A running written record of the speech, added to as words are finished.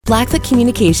Blackfoot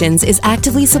Communications is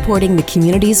actively supporting the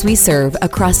communities we serve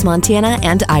across Montana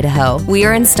and Idaho. We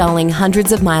are installing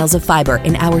hundreds of miles of fiber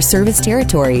in our service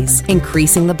territories,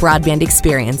 increasing the broadband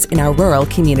experience in our rural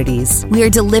communities. We are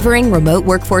delivering remote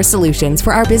workforce solutions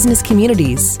for our business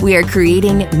communities. We are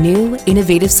creating new,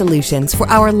 innovative solutions for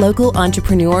our local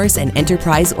entrepreneurs and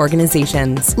enterprise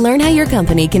organizations. Learn how your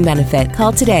company can benefit.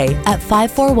 Call today at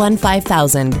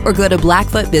 541-5000 or go to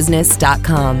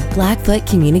blackfootbusiness.com. Blackfoot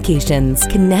Communications.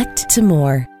 Connect to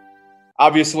more.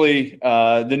 Obviously,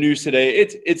 the news today,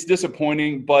 it's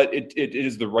disappointing, but it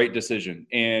is the right decision.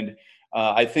 And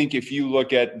I think if you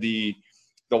look at the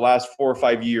last 4 or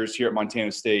 5 years here at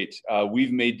Montana State,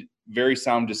 we've made very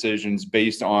sound decisions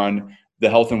based on the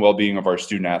health and well-being of our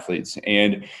student athletes.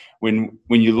 And when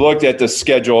you looked at the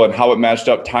schedule and how it matched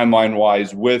up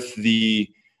timeline-wise with the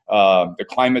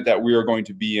climate that we are going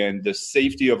to be in, the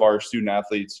safety of our student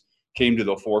athletes came to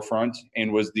the forefront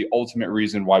and was the ultimate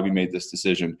reason why we made this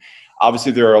decision.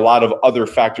 Obviously, there are a lot of other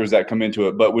factors that come into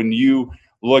it, but when you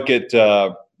look at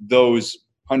those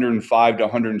 105 to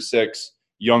 106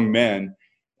 young men,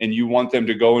 and you want them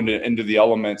to go into the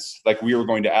elements like we were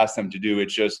going to ask them to do,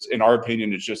 it's just, in my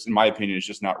opinion, it's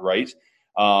just not right.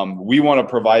 We want to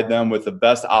provide them with the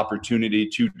best opportunity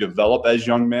to develop as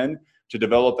young men, to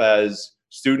develop as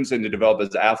students, and to develop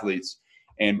as athletes.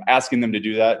 And asking them to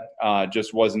do that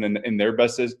just wasn't in their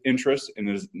best interest, and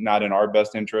is not in our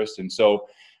best interest. And so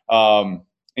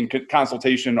in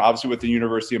consultation, obviously, with the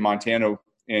University of Montana,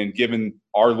 and given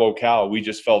our locale, we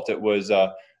just felt it was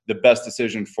the best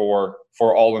decision for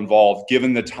all involved,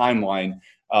 given the timeline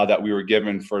that we were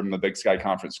given from the Big Sky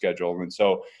Conference schedule. And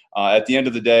so at the end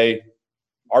of the day,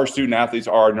 our student athletes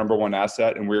are our number one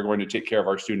asset, and we're going to take care of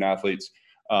our student athletes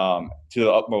to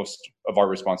the utmost of our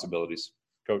responsibilities.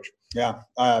 Coach? Yeah,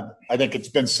 I think it's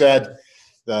been said,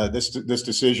 this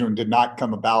decision did not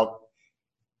come about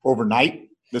overnight.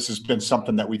 This has been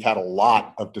something that we've had a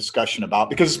lot of discussion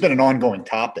about because it's been an ongoing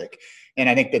topic. And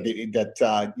I think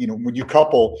that when you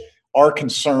couple our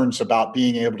concerns about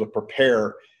being able to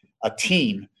prepare a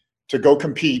team to go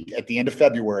compete at the end of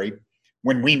February,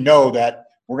 when we know that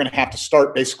we're going to have to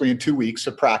start basically in 2 weeks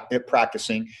of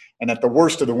practicing, and that the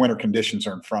worst of the winter conditions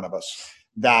are in front of us,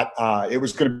 that it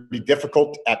was going to be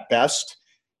difficult at best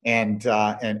and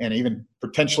even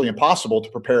potentially impossible to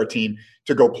prepare a team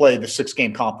to go play the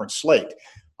 6-game conference slate.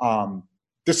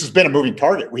 This has been a moving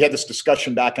target. We had this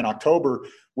discussion back in October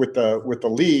with the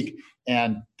league,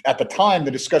 and at the time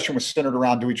the discussion was centered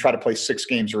around, do we try to play 6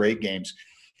 games or 8 games?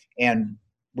 And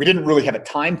we didn't really have a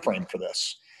time frame for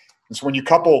this. And so when you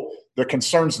couple the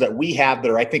concerns that we have that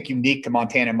are, I think, unique to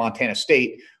Montana and Montana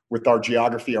State, with our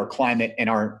geography, our climate, and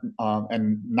our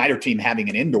and neither team having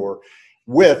an indoor,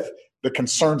 with the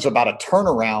concerns about a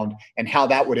turnaround and how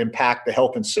that would impact the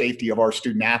health and safety of our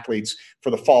student athletes for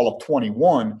the fall of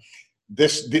 21,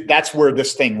 that's where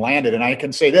this thing landed. And I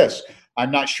can say this,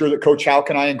 I'm not sure that Coach Houck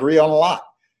and I agree on a lot,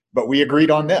 but we agreed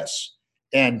on this.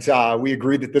 And we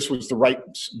agreed that this was the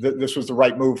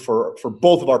right move for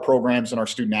both of our programs and our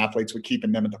student athletes, with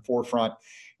keeping them at the forefront.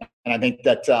 And I think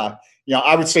that,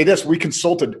 I would say this, we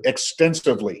consulted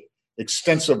extensively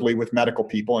with medical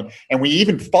people, and we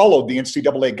even followed the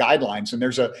NCAA guidelines. And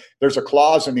there's a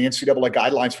clause in the NCAA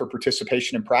guidelines for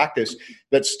participation in practice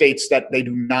that states that they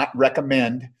do not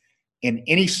recommend in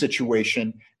any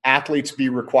situation athletes be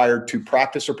required to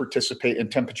practice or participate in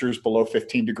temperatures below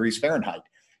 15 degrees Fahrenheit.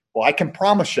 Well, I can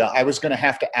promise you I was going to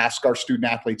have to ask our student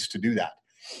athletes to do that.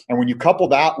 And when you couple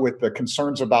that with the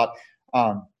concerns about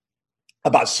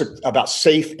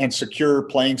safe and secure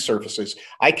playing surfaces,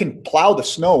 I can plow the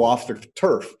snow off the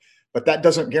turf, but that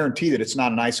doesn't guarantee that it's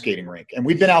not an ice skating rink. And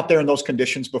we've been out there in those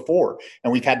conditions before,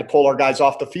 and we've had to pull our guys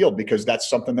off the field because that's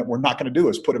something that we're not going to do,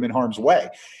 is put them in harm's way.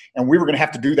 And we were going to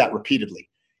have to do that repeatedly.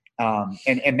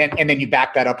 And then you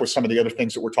back that up with some of the other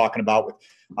things that we're talking about,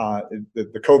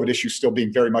 with the COVID issue still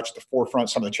being very much at the forefront,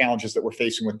 some of the challenges that we're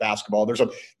facing with basketball.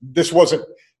 This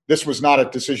was not a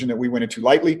decision that we went into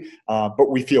lightly, but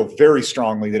we feel very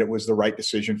strongly that it was the right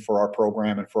decision for our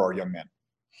program and for our young men.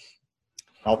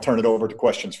 I'll turn it over to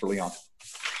questions for Leon.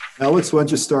 Alex, why don't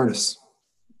you start us?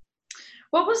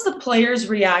 What was the players'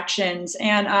 reactions,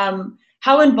 and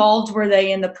how involved were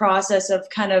they in the process of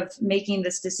kind of making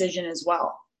this decision as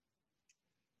well?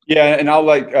 Yeah, and I'll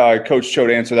let Coach Choate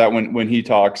answer that when he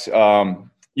talks.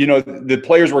 The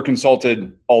players were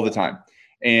consulted all the time,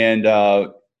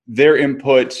 and their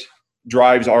input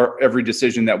drives every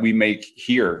decision that we make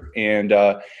here. And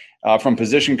from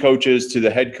position coaches to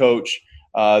the head coach,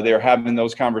 they're having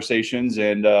those conversations.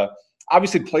 And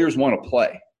obviously, players want to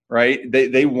play, right?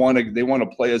 They want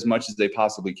to play as much as they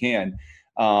possibly can.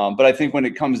 But I think when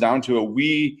it comes down to it,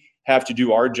 we have to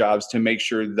do our jobs to make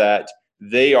sure that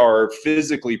they are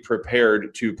physically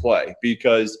prepared to play.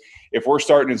 Because if we're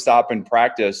starting to stop in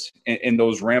practice in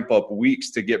those ramp up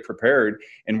weeks to get prepared,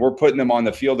 and we're putting them on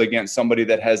the field against somebody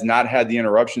that has not had the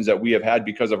interruptions that we have had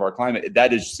because of our climate,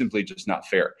 that is simply just not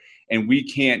fair. And we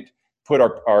can't put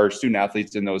our student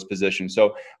athletes in those positions.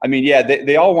 So, I mean, yeah,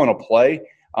 they all want to play.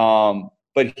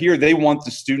 But here they want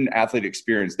the student athlete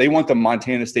experience. They want the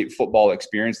Montana State football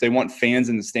experience. They want fans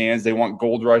in the stands. They want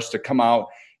Gold Rush to come out,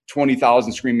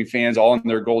 20,000 screaming fans all in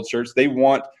their gold shirts. They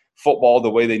want football the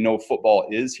way they know football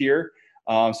is here.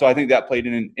 So I think that played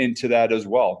into that as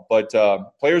well. But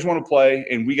players want to play,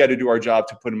 and we got to do our job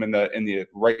to put them in the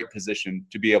right position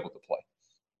to be able to play.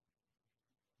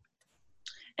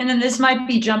 And then this might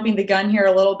be jumping the gun here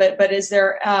a little bit, but is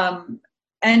there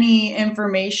any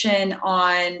information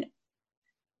on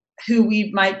who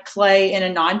we might play in a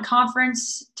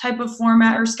non-conference type of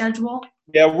format or schedule?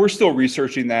 Yeah, we're still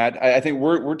researching that. I think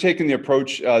we're taking the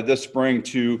approach this spring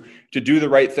to do the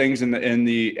right things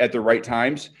at the right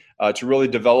times to really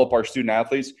develop our student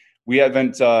athletes. We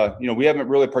haven't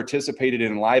really participated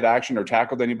in live action or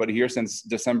tackled anybody here since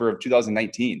December of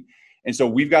 2019. And so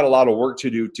we've got a lot of work to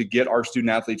do to get our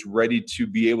student athletes ready to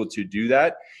be able to do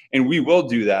that. And we will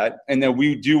do that. And then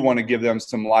we do want to give them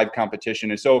some live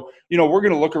competition. And so, we're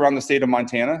going to look around the state of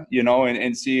Montana,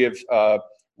 and see if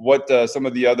what some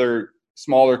of the other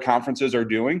smaller conferences are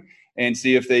doing and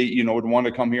see if they, would want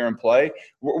to come here and play.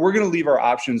 We're going to leave our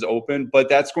options open, but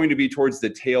that's going to be towards the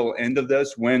tail end of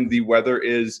this when the weather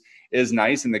is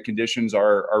nice and the conditions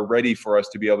are ready for us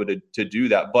to be able to do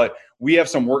that. But we have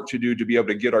some work to do to be able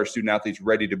to get our student athletes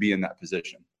ready to be in that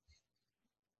position.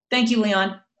 Thank you,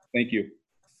 Leon. Thank you.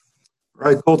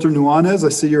 All right, Coulter Nuanez, I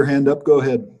see your hand up. Go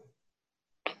ahead.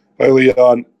 Hi,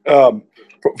 Leon.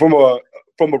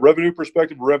 From a revenue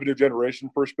perspective, revenue generation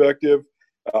perspective,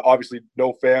 obviously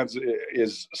no fans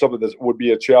is something that would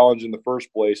be a challenge in the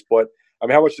first place. But I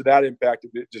mean, how much did that impact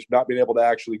just not being able to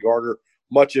actually garner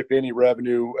much, if any,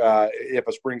 revenue if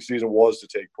a spring season was to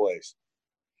take place?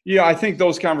 Yeah, I think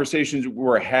those conversations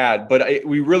were had, but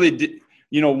we really did.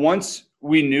 Once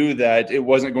we knew that it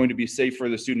wasn't going to be safe for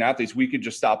the student athletes, we could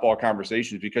just stop all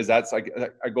conversations, because that's like,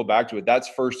 I go back to it. That's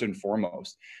first and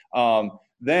foremost.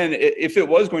 Then if it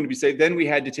was going to be safe, then we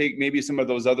had to take maybe some of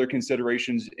those other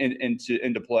considerations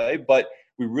into play, but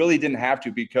we really didn't have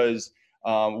to, because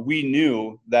we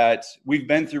knew that we've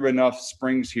been through enough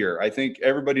springs here. I think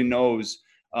everybody knows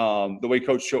the way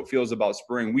Coach Choate feels about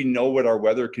spring. We know what our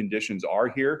weather conditions are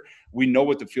here. We know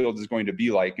what the field is going to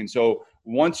be like. And so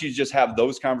once you just have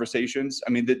those conversations,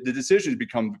 I mean, the decisions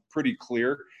become pretty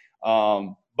clear.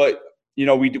 But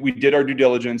we did our due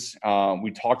diligence.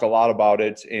 We talked a lot about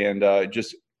it, and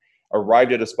just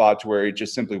arrived at a spot to where it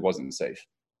just simply wasn't safe.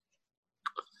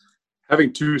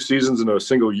 Having two seasons in a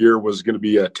single year was going to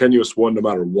be a tenuous one, no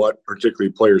matter what, particularly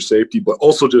player safety, but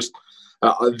also just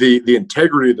the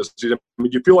integrity of the season. I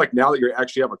mean, do you feel like now that you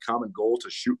actually have a common goal to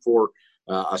shoot for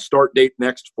a start date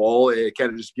next fall, it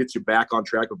kind of just gets you back on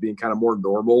track of being kind of more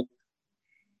normal?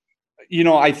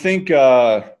 I think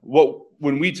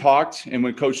when we talked, and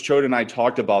when Coach Choate and I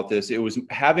talked about this, it was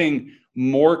having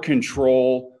more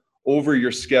control over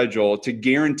your schedule to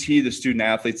guarantee the student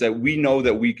athletes that we know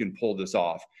that we can pull this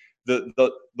off.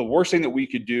 The worst thing that we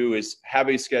could do is have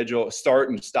a schedule, start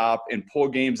and stop, and pull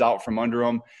games out from under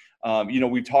them.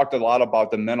 We've talked a lot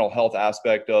about the mental health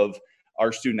aspect of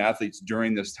our student athletes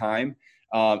during this time.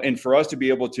 And for us to be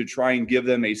able to try and give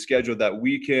them a schedule that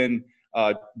we can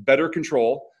better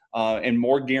control and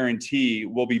more guarantee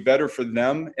will be better for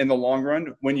them in the long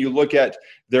run when you look at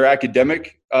their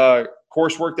academic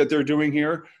coursework that they're doing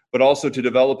here, but also to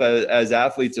develop as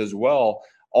athletes as well.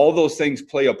 All those things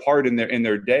play a part in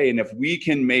their day. And if we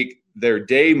can make their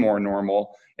day more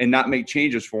normal and not make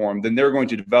changes for them, then they're going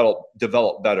to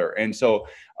develop better. And so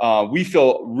we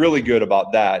feel really good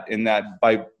about that, in that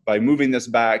by moving this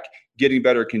back, getting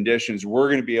better conditions, we're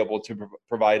going to be able to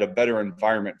provide a better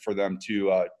environment for them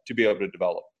to be able to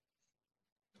develop.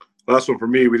 Last one for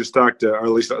me, we just talked to, or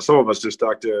at least some of us just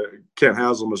talked to Kent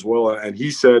Haslam as well, and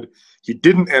he said he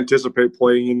didn't anticipate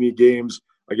playing any games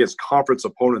against conference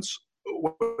opponents.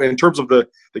 In terms of the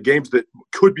games that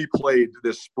could be played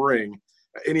this spring,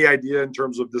 any idea in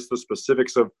terms of the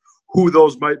specifics of who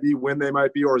those might be, when they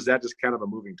might be, or is that just kind of a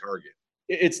moving target?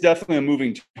 It's definitely a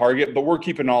moving target, but we're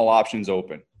keeping all options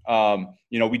open.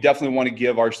 We definitely want to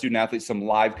give our student athletes some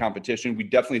live competition. We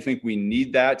definitely think we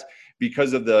need that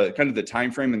because of the kind of the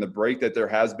time frame and the break that there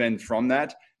has been from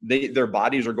that. Their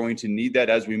bodies are going to need that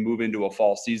as we move into a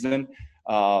fall season.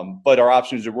 But our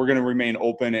options are, we're going to remain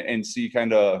open and see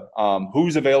kind of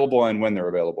who's available and when they're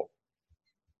available.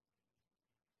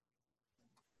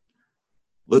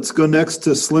 Let's go next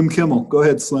to Slim Kimmel. Go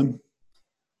ahead, Slim.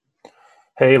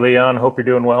 Hey, Leon. Hope you're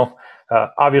doing well.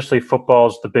 Obviously,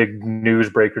 football's the big news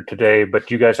breaker today,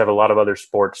 but you guys have a lot of other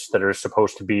sports that are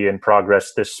supposed to be in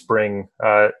progress this spring.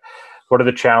 What are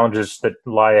the challenges that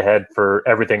lie ahead for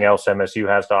everything else MSU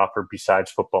has to offer besides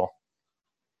football?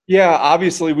 Yeah,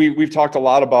 obviously we've talked a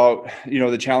lot about,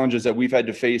 the challenges that we've had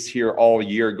to face here all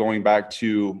year, going back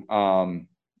to,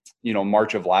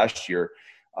 March of last year.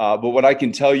 But what I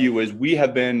can tell you is we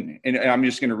have been, and I'm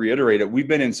just going to reiterate it, we've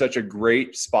been in such a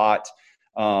great spot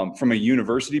from a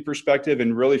university perspective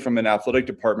and really from an athletic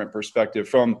department perspective,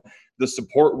 from the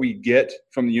support we get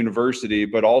from the university,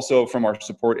 but also from our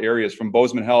support areas, from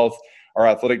Bozeman Health, our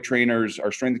athletic trainers,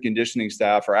 our strength and conditioning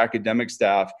staff, our academic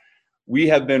staff. We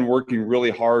have been working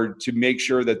really hard to make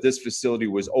sure that this facility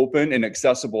was open and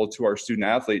accessible to our student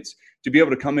athletes to be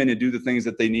able to come in and do the things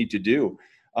that they need to do.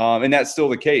 And that's still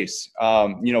the case.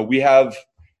 We have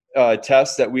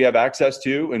tests that we have access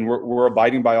to, and we're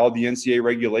abiding by all the NCAA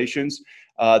regulations.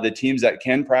 The teams that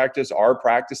can practice are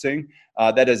practicing.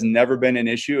 That has never been an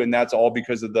issue, and that's all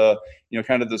because of the,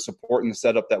 kind of the support and the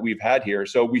setup that we've had here.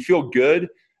 So we feel good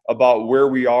about where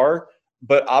we are,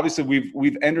 but obviously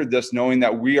we've entered this knowing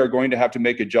that we are going to have to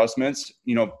make adjustments,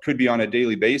 could be on a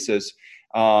daily basis.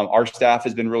 Our staff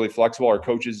has been really flexible. Our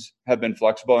coaches have been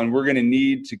flexible, and we're going to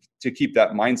need to keep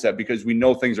that mindset because we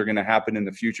know things are going to happen in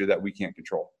the future that we can't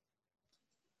control.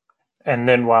 And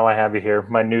then while I have you here,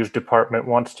 my news department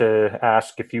wants to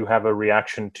ask if you have a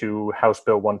reaction to House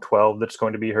Bill 112 that's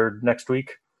going to be heard next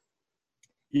week.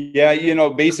 Yeah,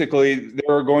 basically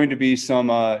there are going to be some,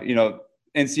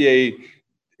 NCAA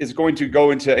is going to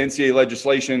go into NCAA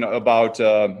legislation about,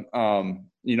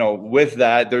 with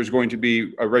that, there's going to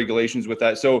be regulations with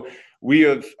that. So we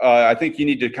have, I think you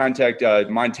need to contact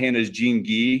Montana's Jean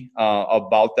Gee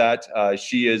about that.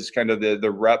 She is kind of the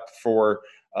rep for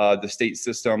the state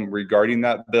system regarding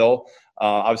that bill.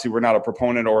 Obviously, we're not a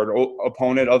proponent or an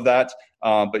opponent of that,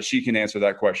 but she can answer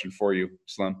that question for you,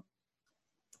 Slim.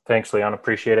 Thanks, Leon.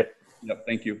 Appreciate it. Yep,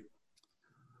 thank you.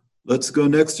 Let's go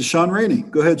next to Sean Rainey.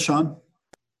 Go ahead, Sean.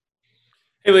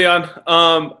 Hey, Leon.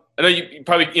 I know you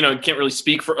probably, can't really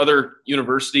speak for other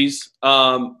universities,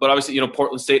 but obviously,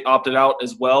 Portland State opted out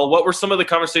as well. What were some of the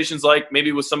conversations like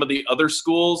maybe with some of the other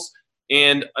schools?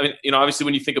 And, obviously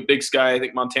when you think of Big Sky, I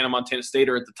think Montana State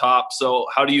are at the top. So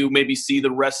how do you maybe see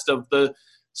the rest of the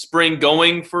spring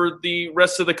going for the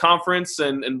rest of the conference,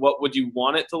 and what would you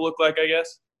want it to look like, I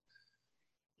guess?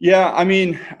 Yeah,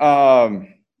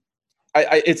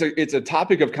 it's a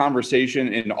topic of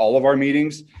conversation in all of our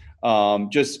meetings.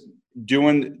 Just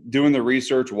doing the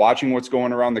research, watching what's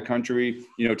going around the country,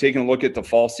 taking a look at the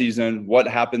fall season, what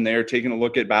happened there, taking a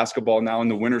look at basketball now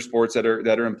and the winter sports that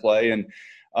are in play. And,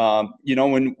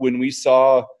 when we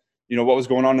saw, what was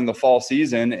going on in the fall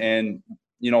season and,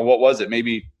 what was it?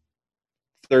 Maybe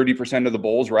 30% of the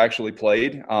bowls were actually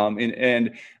played.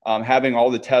 And having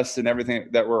all the tests and everything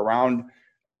that were around,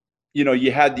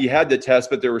 you had the test,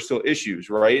 but there were still issues,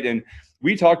 right? And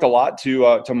we talked a lot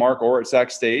to Mark Orr at Sac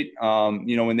State,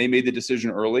 when they made the decision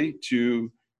early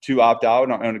to opt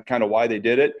out on kind of why they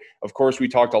did it. Of course, we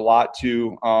talked a lot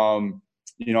to,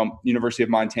 University of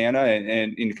Montana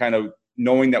and kind of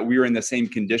knowing that we were in the same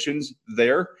conditions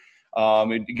there,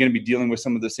 and going to be dealing with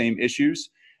some of the same issues.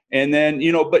 And then,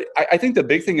 but I think the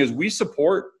big thing is we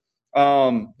support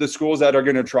the schools that are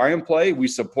going to try and play. We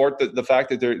support the fact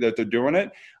that they're doing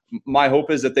it. My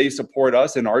hope is that they support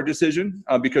us in our decision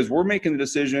because we're making the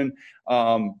decision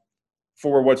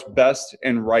for what's best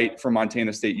and right for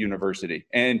Montana State University.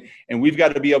 And we've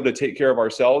got to be able to take care of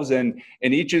ourselves. And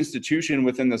each institution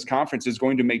within this conference is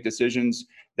going to make decisions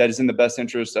that is in the best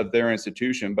interest of their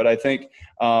institution. But I think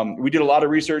we did a lot of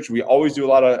research. We always do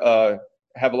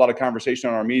have a lot of conversation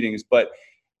on our meetings. But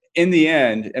in the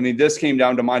end, this came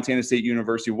down to Montana State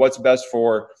University, what's best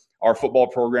for our football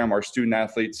program, our student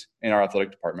athletes, and our athletic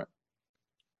department.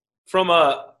 From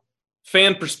a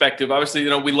fan perspective, obviously,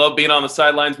 we love being on the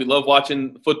sidelines. We love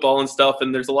watching football and stuff.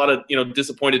 And there's a lot of,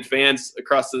 disappointed fans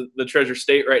across the Treasure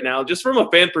State right now. Just from a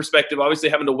fan perspective, obviously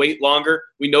having to wait longer.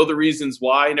 We know the reasons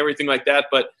why and everything like that.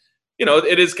 But,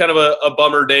 it is kind of a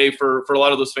bummer day for a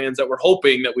lot of those fans that were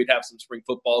hoping that we'd have some spring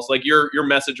footballs. Like your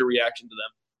message or reaction to them.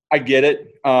 I get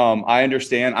it. I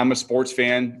understand. I'm a sports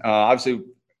fan. Obviously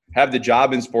have the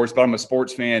job in sports, but I'm a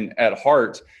sports fan at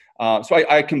heart. So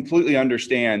I completely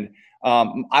understand.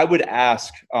 I would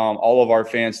ask all of our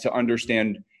fans to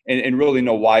understand and really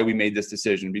know why we made this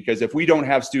decision. Because if we don't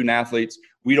have student athletes,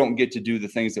 we don't get to do the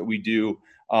things that we do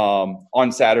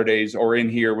on Saturdays or in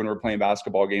here when we're playing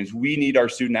basketball games. We need our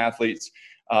student athletes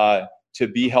to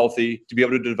be healthy, to be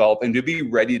able to develop, and to be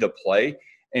ready to play.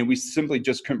 and we simply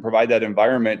just couldn't provide that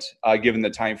environment given the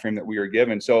time frame that we were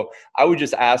given. So I would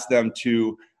just ask them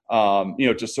to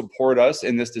to support us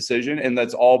in this decision, and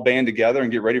let's all band together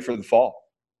and get ready for the fall.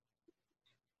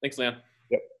 Thanks, Leon.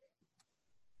 Yep.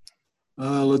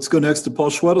 Let's go next to Paul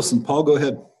Schwedelson. Paul, go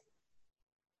ahead.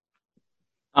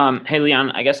 Hey,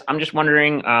 Leon, I guess I'm just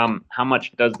wondering how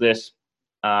much does this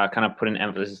kind of put an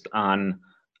emphasis on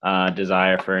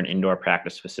desire for an indoor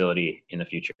practice facility in the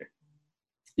future?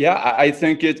 Yeah, I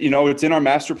think it's in our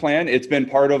master plan. It's been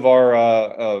part of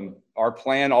our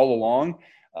plan all along.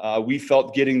 We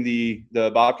felt getting the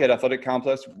Bobcat Athletic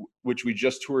Complex, which we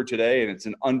just toured today, and it's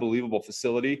an unbelievable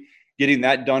facility, getting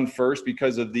that done first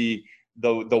because of the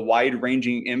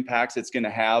wide-ranging impacts it's going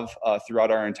to have throughout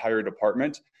our entire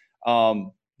department.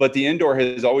 But the indoor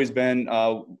has always been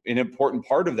an important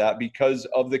part of that because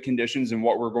of the conditions and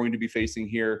what we're going to be facing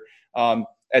here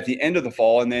at the end of the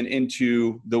fall and then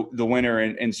into the winter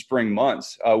and spring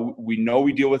months. We know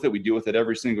we deal with it. We deal with it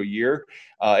every single year.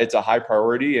 It's a high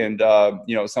priority and,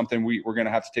 something we're going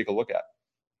to have to take a look at.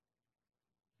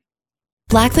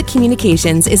 Blackfoot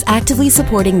Communications is actively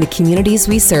supporting the communities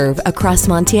we serve across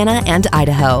Montana and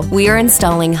Idaho. We are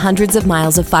installing hundreds of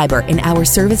miles of fiber in our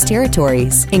service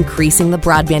territories, increasing the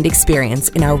broadband experience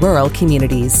in our rural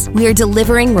communities. We are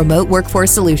delivering remote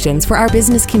workforce solutions for our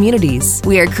business communities.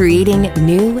 We are creating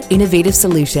new, innovative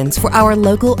solutions for our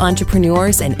local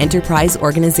entrepreneurs and enterprise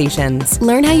organizations.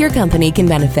 Learn how your company can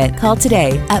benefit. Call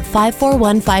today at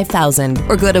 541-5000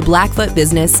 or go to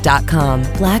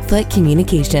blackfootbusiness.com. Blackfoot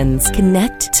Communications. Connect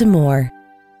to more.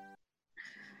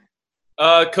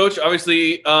 Coach,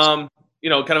 obviously, kind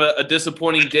of a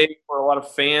disappointing day for a lot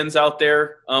of fans out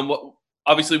there.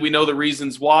 Obviously, we know the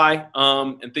reasons why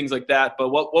and things like that. But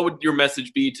what would your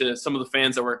message be to some of the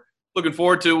fans that were looking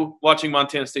forward to watching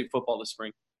Montana State football this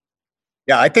spring?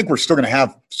 Yeah, I think we're still going to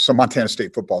have some Montana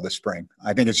State football this spring.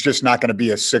 I think it's just not going to be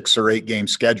a 6 or 8 game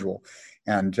schedule.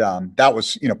 And that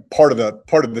was, part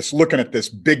of this, looking at this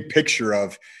big picture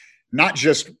of not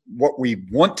just what we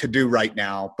want to do right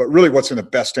now, but really what's in the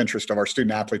best interest of our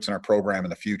student athletes and our program in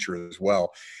the future as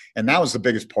well. And that was the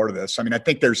biggest part of this. I mean, I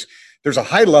think there's a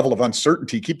high level of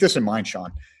uncertainty. Keep this in mind, Sean.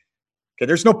 Okay,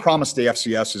 there's no promise the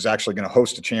FCS is actually going to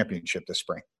host a championship this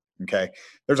spring. Okay,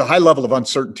 there's a high level of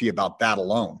uncertainty about that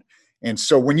alone. And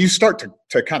so when you start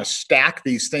to kind of stack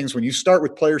these things, when you start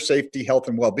with player safety, health,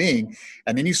 and well-being,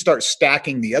 and then you start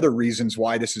stacking the other reasons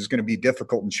why this is going to be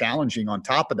difficult and challenging on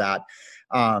top of that,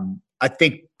 I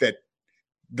think that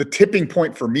the tipping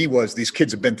point for me was these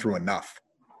kids have been through enough.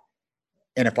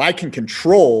 And if I can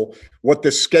control what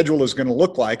this schedule is going to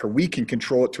look like, or we can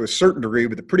control it to a certain degree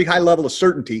with a pretty high level of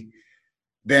certainty,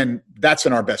 then that's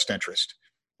in our best interest.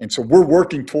 And so we're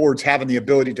working towards having the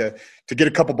ability to get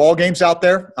a couple ball games out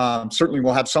there. Certainly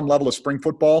we'll have some level of spring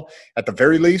football at the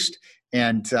very least,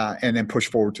 and then push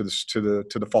forward to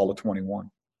the fall of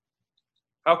 21.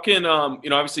 How can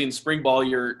obviously in spring ball,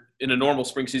 you're in a normal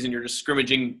spring season, you're just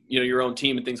scrimmaging, your own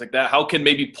team and things like that. How can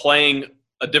maybe playing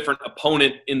a different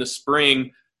opponent in the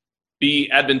spring be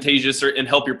advantageous and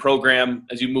help your program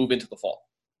as you move into the fall?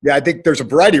 Yeah, I think there's a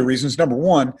variety of reasons. Number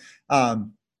one,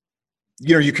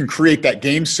 you can create that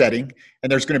game setting,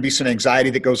 and there's going to be some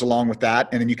anxiety that goes along with that.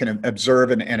 And then you can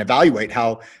observe and evaluate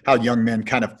how young men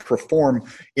kind of perform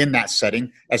in that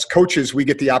setting. As coaches, we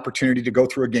get the opportunity to go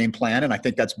through a game plan, and I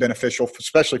think that's beneficial,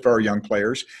 especially for our young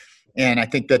players. And I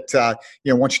think that,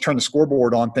 once you turn the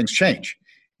scoreboard on, things change.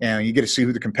 And you get to see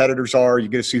who the competitors are. You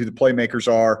get to see who the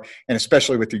playmakers are. And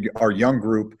especially with our young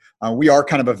group, we are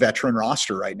kind of a veteran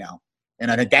roster right now. And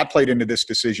I think that played into this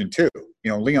decision too.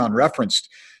 Leon referenced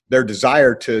their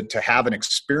desire to have an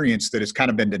experience that has kind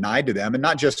of been denied to them, and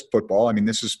not just football. I mean,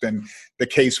 this has been the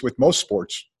case with most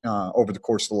sports over the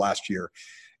course of the last year.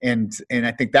 And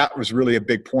I think that was really a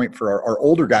big point for our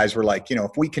older guys. Were like,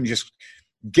 if we can just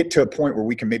get to a point where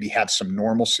we can maybe have some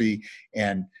normalcy,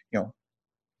 and,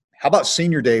 how about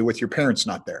senior day with your parents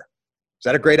not there? Is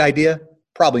that a great idea?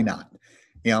 Probably not.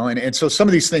 And so some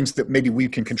of these things that maybe we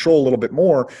can control a little bit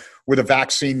more with a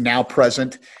vaccine now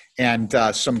present and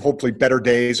some hopefully better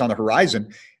days on the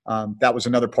horizon, that was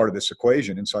another part of this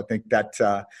equation. And so I think that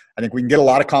I think we can get a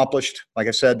lot accomplished. Like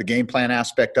I said, the game plan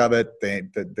aspect of it,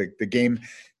 the game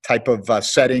type of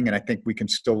setting, and I think we can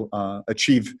still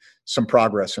achieve some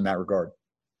progress in that regard.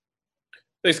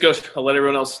 Thanks, Coach. I'll let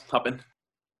everyone else hop in.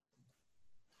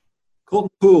 Colton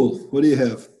Poole, what do you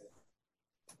have?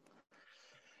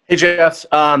 Hey, Jeff.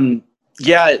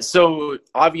 So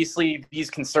obviously these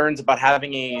concerns about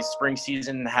having a spring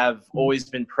season have always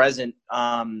been present.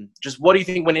 Just what do you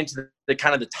think went into the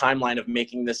kind of the timeline of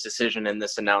making this decision and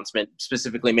this announcement,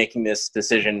 specifically making this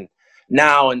decision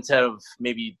now instead of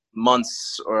maybe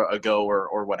months ago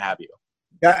or what have you?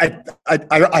 Yeah,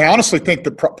 I honestly think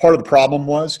that part of the problem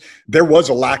was there was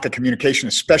a lack of communication,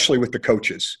 especially with the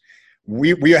coaches.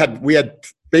 We had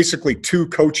basically 2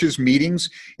 coaches meetings.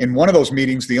 In one of those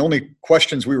meetings, the only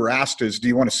questions we were asked is, do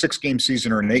you want a 6-game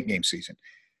season or an 8-game season?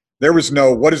 There was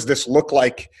no, what does this look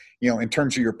like, in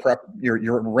terms of your prep,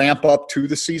 your ramp up to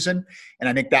the season. And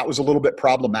I think that was a little bit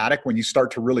problematic when you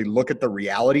start to really look at the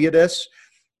reality of this.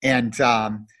 And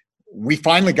we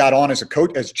finally got on as a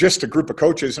coach, as just a group of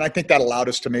coaches. And I think that allowed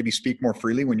us to maybe speak more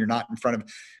freely when you're not in front of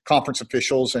conference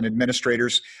officials and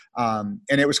administrators. And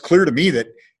it was clear to me that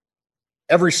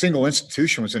every single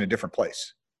institution was in a different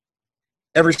place,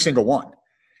 every single one.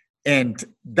 And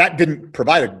that didn't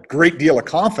provide a great deal of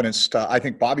confidence to, I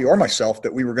think, Bobby or myself,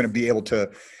 that we were going to be able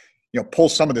to, pull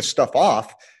some of this stuff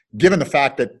off, given the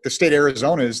fact that the state of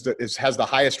Arizona has the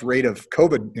highest rate of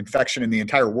COVID infection in the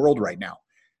entire world right now,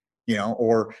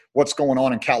 or what's going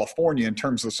on in California in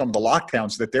terms of some of the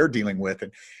lockdowns that they're dealing with.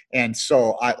 And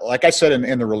so, like I said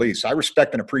in the release, I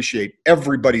respect and appreciate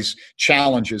everybody's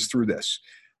challenges through this.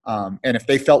 And if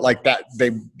they felt like that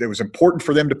it was important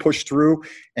for them to push through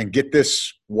and get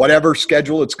this, whatever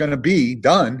schedule it's going to be,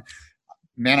 done,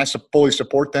 man, I fully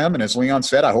support them. And as Leon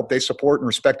said, I hope they support and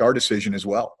respect our decision as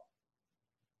well.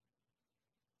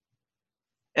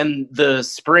 And the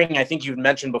spring, I think you've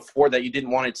mentioned before that you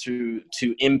didn't want it to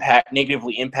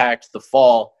negatively impact the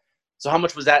fall. So how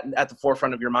much was that at the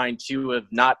forefront of your mind too, of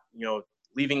not,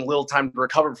 leaving little time to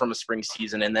recover from a spring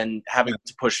season and then having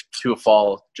to push to a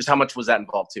fall? Just how much was that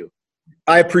involved too?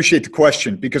 I appreciate the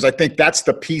question, because I think that's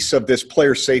the piece of this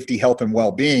player safety, health, and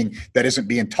well-being that isn't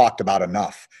being talked about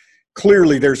enough.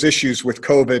 Clearly, there's issues with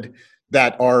COVID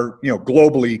that are,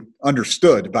 globally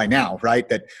understood by now, right?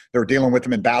 That they're dealing with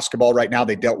them in basketball right now.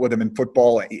 They dealt with them in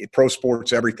football, pro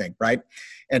sports, everything, right?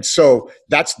 And so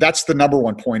that's the number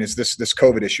one point, is this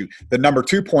COVID issue. The number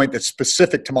 2 point that's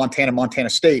specific to Montana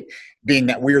State, being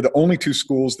that we are the only 2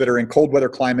 schools that are in cold weather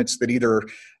climates that either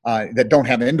that don't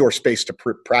have indoor space to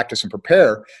practice and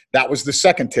prepare. That was the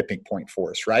second tipping point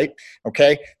for us, right?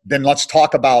 Okay, then let's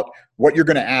talk about what you're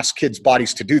going to ask kids'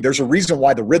 bodies to do. There's a reason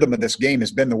why the rhythm of this game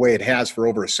has been the way it has for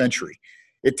over a century.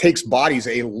 It takes bodies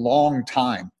a long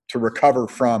time to recover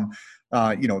from,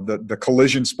 the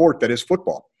collision sport that is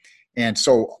football. And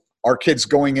so our kids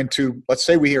going into, let's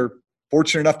say we are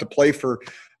fortunate enough to play for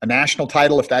a national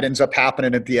title, if that ends up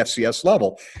happening at the FCS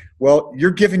level, well,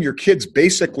 you're giving your kids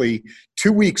basically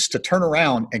 2 weeks to turn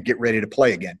around and get ready to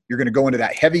play again. You're going to go into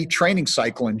that heavy training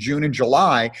cycle in June and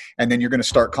July, and then you're going to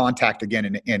start contact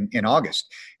again in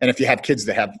August. And if you have kids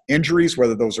that have injuries,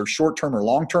 whether those are short-term or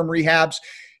long-term rehabs,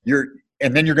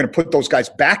 and then you're going to put those guys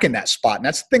back in that spot. And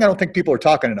that's the thing I don't think people are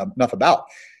talking enough about.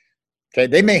 Okay,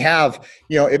 they may have,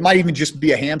 it might even just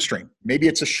be a hamstring. Maybe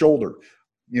it's a shoulder.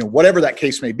 Whatever that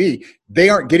case may be, they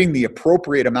aren't getting the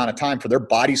appropriate amount of time for their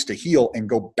bodies to heal and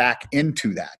go back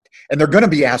into that. And they're going to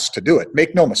be asked to do it.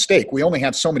 Make no mistake, we only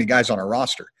have so many guys on our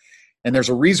roster. And there's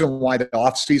a reason why the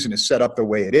offseason is set up the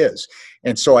way it is.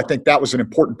 And so I think that was an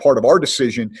important part of our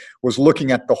decision, was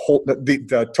looking at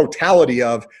the totality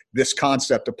of this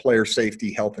concept of player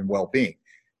safety, health, and well-being.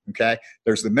 Okay,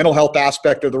 there's the mental health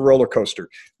aspect of the roller coaster.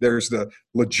 There's the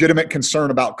legitimate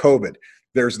concern about COVID.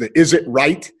 There's the, is it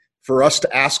right for us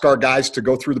to ask our guys to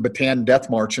go through the Bataan Death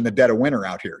March in the dead of winter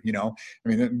out here?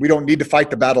 We don't need to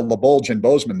fight the Battle of the Bulge in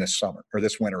Bozeman this summer, or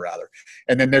this winter rather.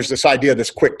 And then there's this idea of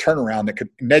this quick turnaround that could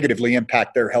negatively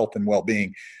impact their health and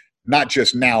well-being, not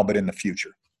just now, but in the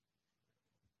future.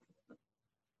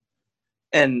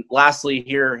 And lastly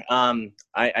here,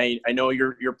 I know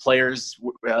your players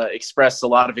expressed a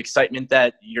lot of excitement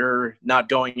that you're not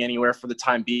going anywhere for the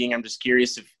time being. I'm just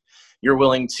curious if you're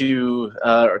willing to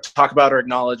talk about or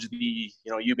acknowledge the,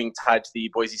 you being tied to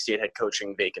the Boise State head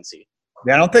coaching vacancy.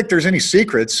 Yeah, I don't think there's any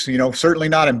secrets. Certainly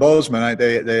not in Bozeman.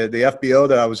 The FBO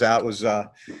that I was at was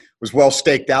well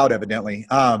staked out, evidently.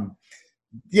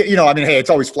 Hey, it's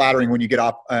always flattering when you get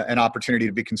an opportunity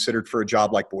to be considered for a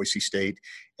job like Boise State.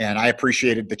 And I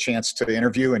appreciated the chance to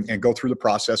interview and go through the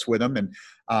process with them. And,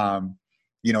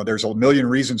 there's a million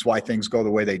reasons why things go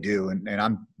the way they do. And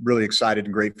I'm really excited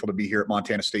and grateful to be here at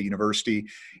Montana State University.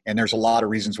 And there's a lot of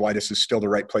reasons why this is still the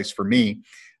right place for me.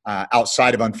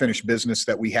 Outside of unfinished business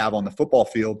that we have on the football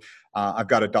field, I've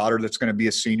got a daughter that's going to be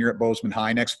a senior at Bozeman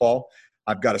High next fall.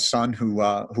 I've got a son who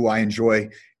I enjoy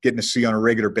getting to see on a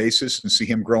regular basis and see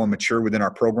him grow and mature within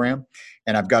our program.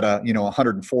 And I've got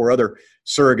 104 other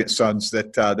surrogate sons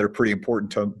that are pretty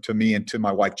important to me and to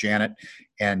my wife, Janet.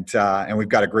 And we've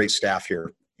got a great staff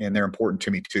here, and they're important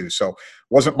to me too. So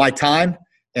wasn't my time.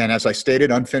 And as I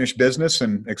stated, unfinished business,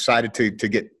 and excited to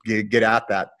get at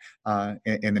that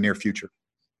in the near future.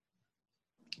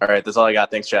 All right, that's all I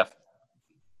got. Thanks, Jeff.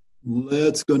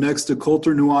 Let's go next to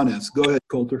Coulter Nuanez. Go ahead,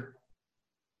 Coulter.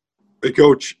 Hey,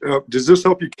 Coach, does this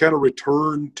help you kind of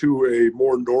return to a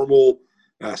more normal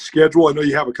schedule? I know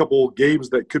you have a couple games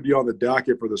that could be on the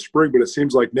docket for the spring, but it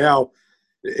seems like now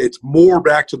it's more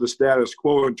back to the status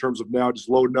quo in terms of now just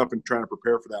loading up and trying to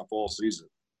prepare for that fall season.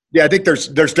 Yeah, I think there's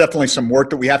definitely some work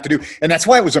that we have to do. And that's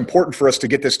why it was important for us to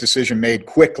get this decision made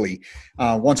quickly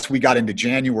once we got into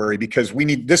January, because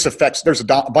there's a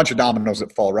bunch of dominoes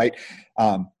that fall, right?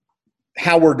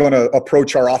 How we're going to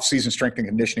approach our off-season strength and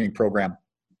conditioning program.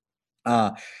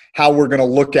 How we're going to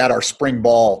look at our spring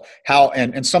ball,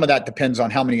 and some of that depends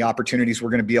on how many opportunities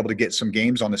we're going to be able to get some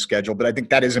games on the schedule. But I think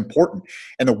that is important.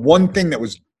 And the one thing that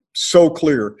was so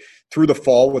clear through the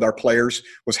fall with our players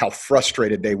was how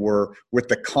frustrated they were with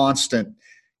the constant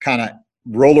kind of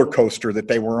roller coaster that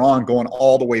they were on going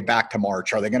all the way back to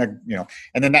March. Are they going to,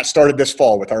 and then that started this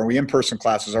fall with, are we in-person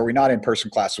classes? Are we not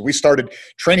in-person classes? We started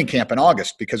training camp in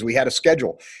August because we had a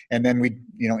schedule. And then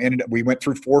we went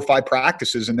through 4 or 5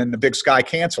 practices, and then the Big Sky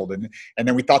canceled. And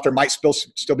then we thought there might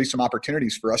still be some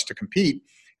opportunities for us to compete.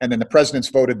 And then the presidents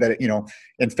voted that,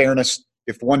 in fairness,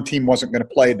 if one team wasn't going to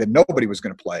play, then nobody was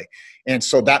going to play. And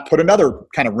so that put another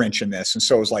kind of wrench in this. And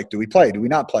so it was like, do we play? Do we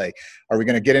not play? Are we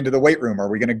going to get into the weight room? Are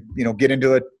we going to, get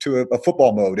into a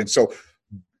football mode? And so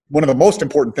one of the most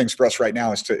important things for us right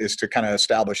now is to kind of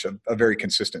establish a very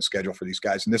consistent schedule for these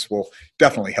guys. And this will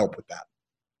definitely help with that.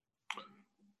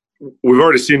 We've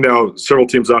already seen now several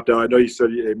teams opt out. I know you said,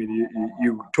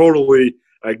 you totally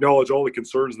acknowledge all the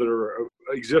concerns that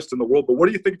exist in the world, but what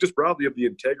do you think just broadly of the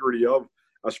integrity of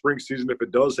a spring season if it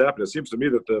does happen? It seems to me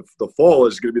that the fall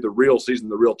is going to be the real season,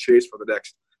 the real chase for the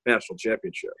next national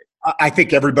championship. I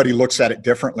think everybody looks at it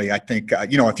differently. I think,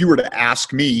 if you were to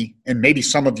ask me, and maybe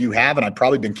some of you have, and I've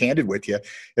probably been candid with you,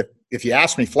 if you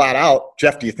ask me flat out,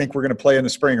 Jeff, do you think we're going to play in the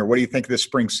spring, or what do you think of this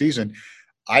spring season?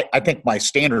 I think my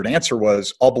standard answer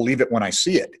was, I'll believe it when I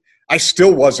see it. I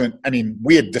still wasn't –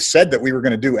 we had said that we were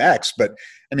going to do X, but,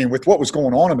 with what was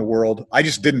going on in the world, I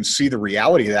just didn't see the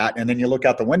reality of that. And then you look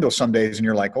out the window some days and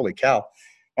you're like, holy cow.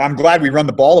 I'm glad we run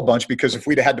the ball a bunch, because if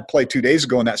we'd had to play 2 days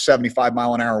ago in that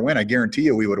 75-mile-an-hour wind, I guarantee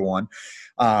you we would have won.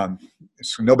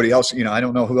 So nobody else – I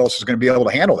don't know who else is going to be able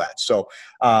to handle that. So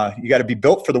you got to be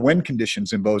built for the wind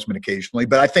conditions in Bozeman occasionally.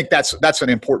 But I think that's an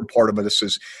important part of this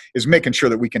is making sure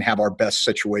that we can have our best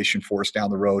situation for us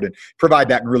down the road and provide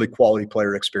that really quality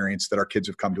player experience that our kids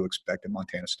have come to expect at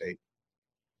Montana State.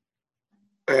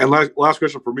 And last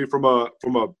question for me, from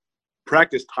a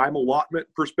practice time allotment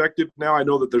perspective. Now I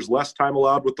know that there's less time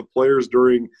allowed with the players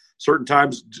during certain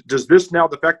times. Does this, now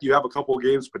the fact that you have a couple of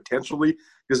games potentially,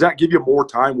 does that give you more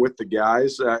time with the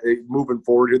guys moving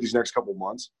forward here these next couple of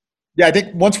months? Yeah, I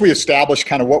think once we establish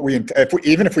kind of what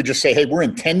even if we just say, hey, we're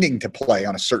intending to play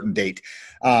on a certain date,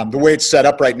 the way it's set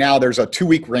up right now, there's a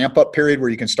 2-week ramp-up period where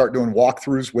you can start doing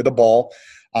walkthroughs with a ball,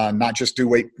 not just do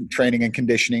weight training and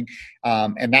conditioning,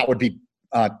 and that would be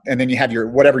and then you have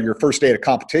your first day of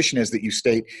competition is that you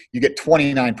state, you get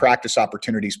 29 practice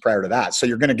opportunities prior to that. So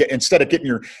you're going to get, instead of getting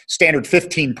your standard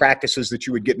 15 practices that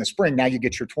you would get in the spring, now you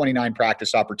get your 29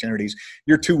 practice opportunities,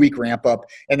 your 2-week ramp up,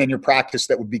 and then your practice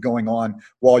that would be going on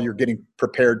while you're getting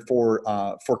prepared for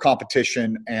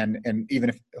competition. And even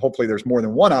if hopefully there's more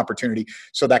than one opportunity,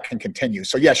 so that can continue.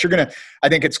 So yes, I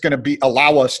think it's going to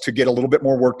allow us to get a little bit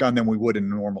more work done than we would in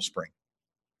a normal spring.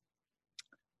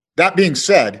 That being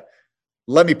said,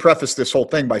 let me preface this whole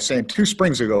thing by saying 2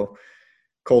 springs ago,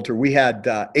 Coulter, we had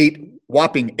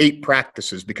whopping 8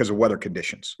 practices because of weather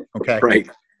conditions. Okay. Right.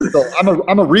 So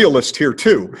I'm a realist here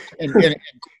too.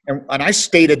 And I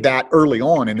stated that early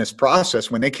on in this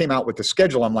process when they came out with the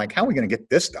schedule. I'm like, how are we going to get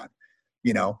this done?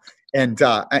 And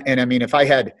if I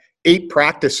had 8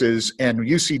 practices and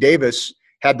UC Davis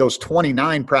had those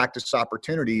 29 practice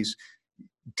opportunities,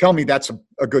 tell me that's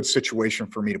a good situation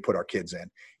for me to put our kids in.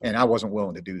 And I wasn't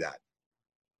willing to do that.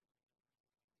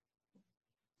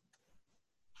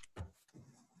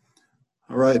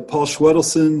 All right, Paul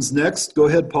Schwedelson's next. Go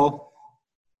ahead, Paul.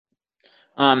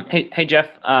 Hey, Jeff.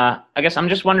 I guess I'm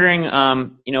just wondering,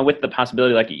 with the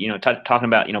possibility, talking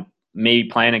about, maybe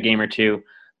playing a game or 2,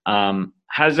 how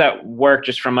does that work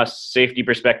just from a safety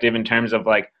perspective in terms of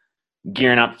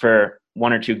gearing up for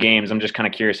 1 or 2 games? I'm just kind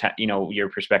of curious, your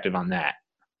perspective on that.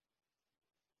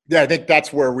 Yeah, I think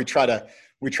that's where we try to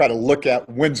look at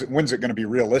when's it going to be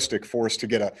realistic for us to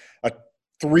get a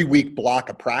 3-week block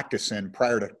of practice in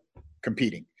prior to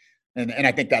competing. And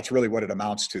I think that's really what it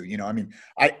amounts to. You know, I mean,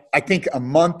 I think a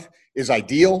month is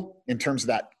ideal in terms of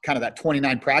that kind of that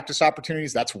 29 practice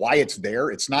opportunities. That's why it's there.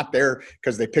 It's not there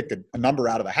because they picked a number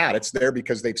out of the hat. It's there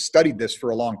because they've studied this for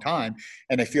a long time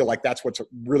and they feel like that's what's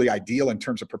really ideal in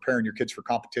terms of preparing your kids for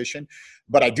competition.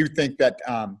 But I do think that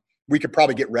we could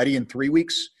probably get ready in 3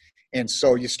 weeks. And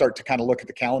so you start to kind of look at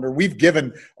the calendar. We've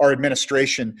given our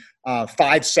administration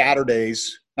 5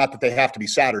 Saturdays, not that they have to be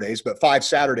Saturdays, but 5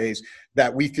 Saturdays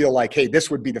that we feel like, hey,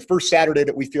 this would be the first Saturday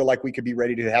that we feel like we could be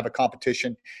ready to have a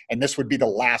competition. And this would be the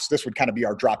last, this would kind of be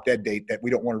our drop dead date that we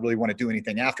don't really want to do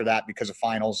anything after that because of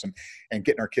finals and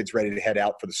getting our kids ready to head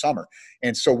out for the summer.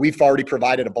 And so we've already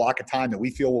provided a block of time that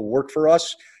we feel will work for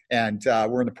us. And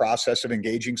we're in the process of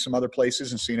engaging some other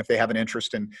places and seeing if they have an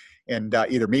interest in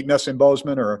either meeting us in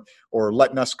Bozeman or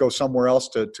letting us go somewhere else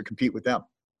to compete with them.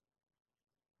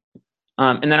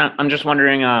 And then I'm just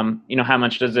wondering, how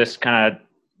much does this kind of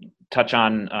touch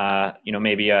on,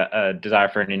 maybe a desire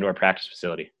for an indoor practice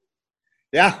facility?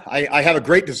 Yeah, I have a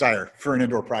great desire for an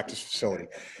indoor practice facility.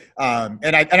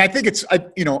 And I think it's,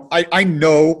 I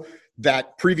know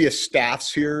that previous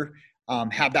staffs here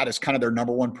have that as kind of their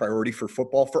number one priority for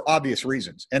football for obvious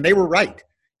reasons. And they were right.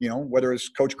 You know, whether it's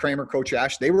Coach Kramer, Coach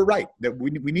Ash, they were right that we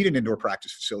need an indoor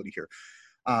practice facility here.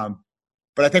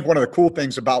 But I think one of the cool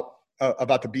things about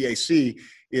the BAC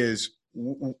is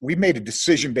we made a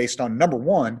decision based on, number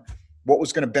one, what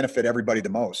was going to benefit everybody the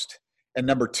most, and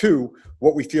number two,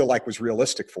 what we feel like was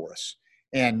realistic for us.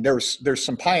 And there's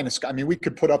some pie in the sky. I mean, we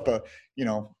could put up a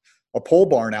pole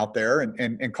barn out there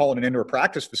and call it an indoor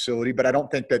practice facility, but I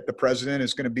don't think that the president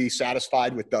is going to be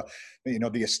satisfied with the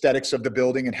aesthetics of the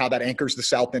building and how that anchors the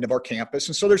south end of our campus.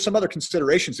 And so there's some other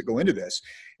considerations that go into this.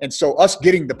 And so us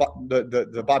getting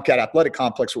the Bobcat Athletic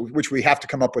Complex, which we have to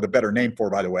come up with a better name for,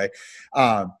 by the way,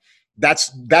 that's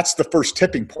the first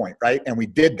tipping point, right? And we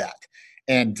did that.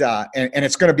 And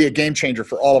it's going to be a game changer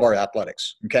for all of our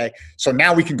athletics. Okay. So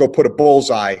now we can go put a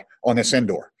bullseye on this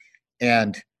indoor,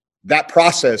 and that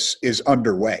process is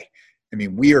underway. I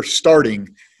mean, we are starting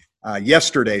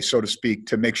yesterday, so to speak,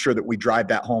 to make sure that we drive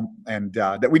that home and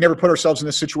that we never put ourselves in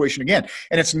this situation again.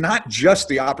 And it's not just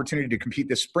the opportunity to compete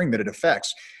this spring that it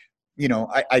affects. You know,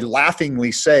 I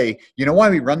laughingly say, you know why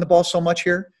we run the ball so much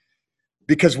here?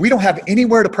 Because we don't have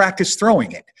anywhere to practice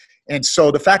throwing it. And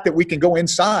so the fact that we can go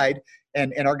inside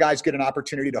and our guys get an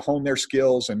opportunity to hone their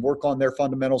skills and work on their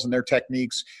fundamentals and their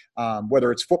techniques,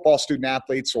 whether it's football student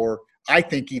athletes or, I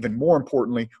think even more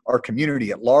importantly, our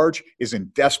community at large is in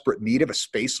desperate need of a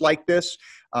space like this.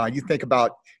 You think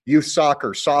about youth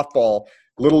soccer, softball,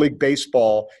 Little League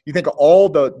baseball. You think of all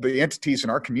the entities in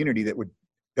our community that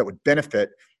would benefit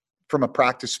from a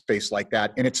practice space like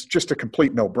that, and it's just a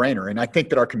complete no-brainer. And I think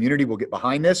that our community will get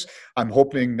behind this. I'm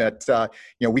hoping that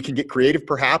we can get creative,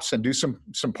 perhaps, and do some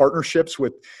partnerships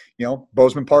with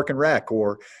Bozeman Park and Rec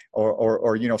or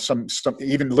some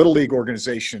even Little League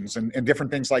organizations and different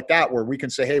things like that, where we can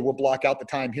say, hey, we'll block out the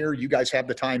time here. You guys have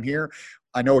the time here.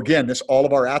 I know, again, all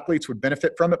of our athletes would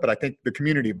benefit from it, but I think the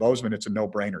community of Bozeman, it's a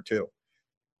no-brainer too.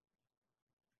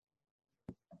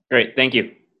 Great, thank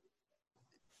you.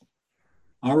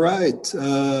 All right,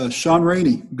 Sean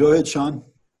Rainey. Go ahead, Sean.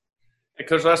 Hey,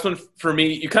 Coach, last one for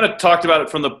me. You kind of talked about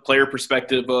it from the player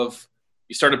perspective of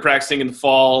you started practicing in the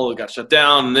fall, it got shut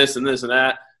down, and this and this and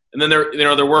that, and then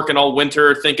they're working all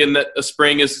winter, thinking that a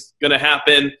spring is going to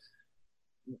happen.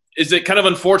 Is it kind of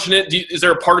unfortunate? Is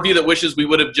there a part of you that wishes we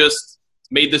would have just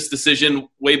made this decision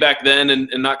way back then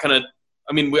and not kind of?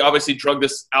 I mean, we obviously drug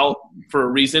this out for a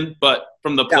reason, but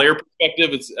from the player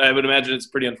perspective, I would imagine it's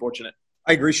pretty unfortunate.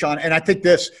 I agree, Sean. And I think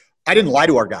I didn't lie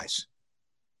to our guys.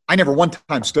 I never one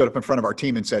time stood up in front of our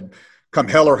team and said, come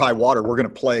hell or high water, we're going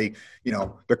to play, the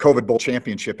COVID Bowl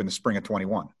championship in the spring of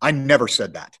 21. I never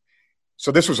said that.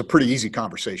 So this was a pretty easy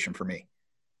conversation for me.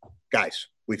 Guys,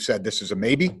 we've said this is a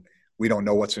maybe. We don't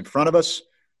know what's in front of us.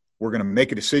 We're going to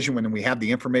make a decision when we have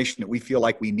the information that we feel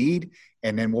like we need,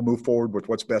 and then we'll move forward with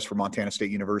what's best for Montana State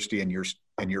University and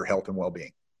your health and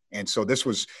well-being. And so this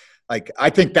was – I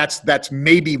think that's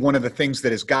maybe one of the things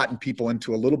that has gotten people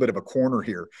into a little bit of a corner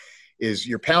here is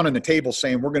you're pounding the table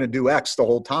saying we're going to do X the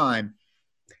whole time.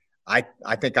 I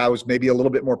think I was maybe a little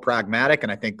bit more pragmatic,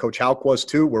 and I think Coach Houck was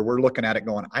too, where we're looking at it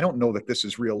going, I don't know that this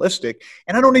is realistic,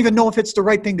 and I don't even know if it's the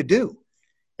right thing to do.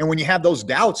 And when you have those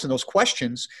doubts and those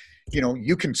questions,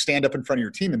 you can stand up in front of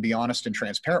your team and be honest and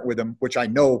transparent with them, which I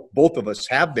know both of us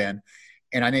have been.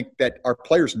 And I think that our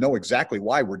players know exactly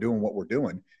why we're doing what we're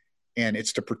doing. And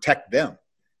it's to protect them,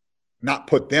 not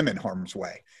put them in harm's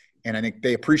way. And I think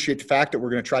they appreciate the fact that we're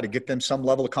going to try to get them some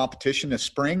level of competition this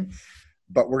spring,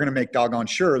 but we're going to make doggone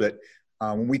sure that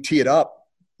when we tee it up,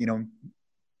 in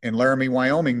Laramie,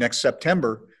 Wyoming next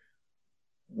September,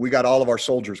 we got all of our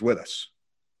soldiers with us.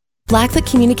 Blackfoot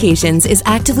Communications is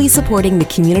actively supporting the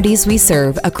communities we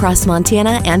serve across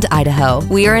Montana and Idaho.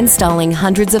 We are installing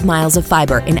hundreds of miles of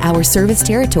fiber in our service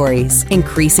territories,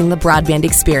 increasing the broadband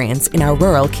experience in our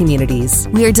rural communities.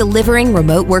 We are delivering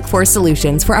remote workforce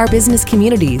solutions for our business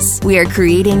communities. We are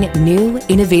creating new,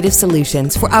 innovative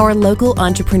solutions for our local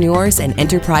entrepreneurs and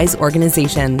enterprise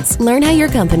organizations. Learn how your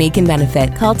company can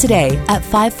benefit. Call today at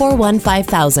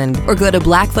 541-5000 or go to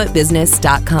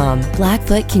blackfootbusiness.com.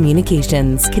 Blackfoot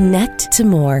Communications. Connect to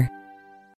more.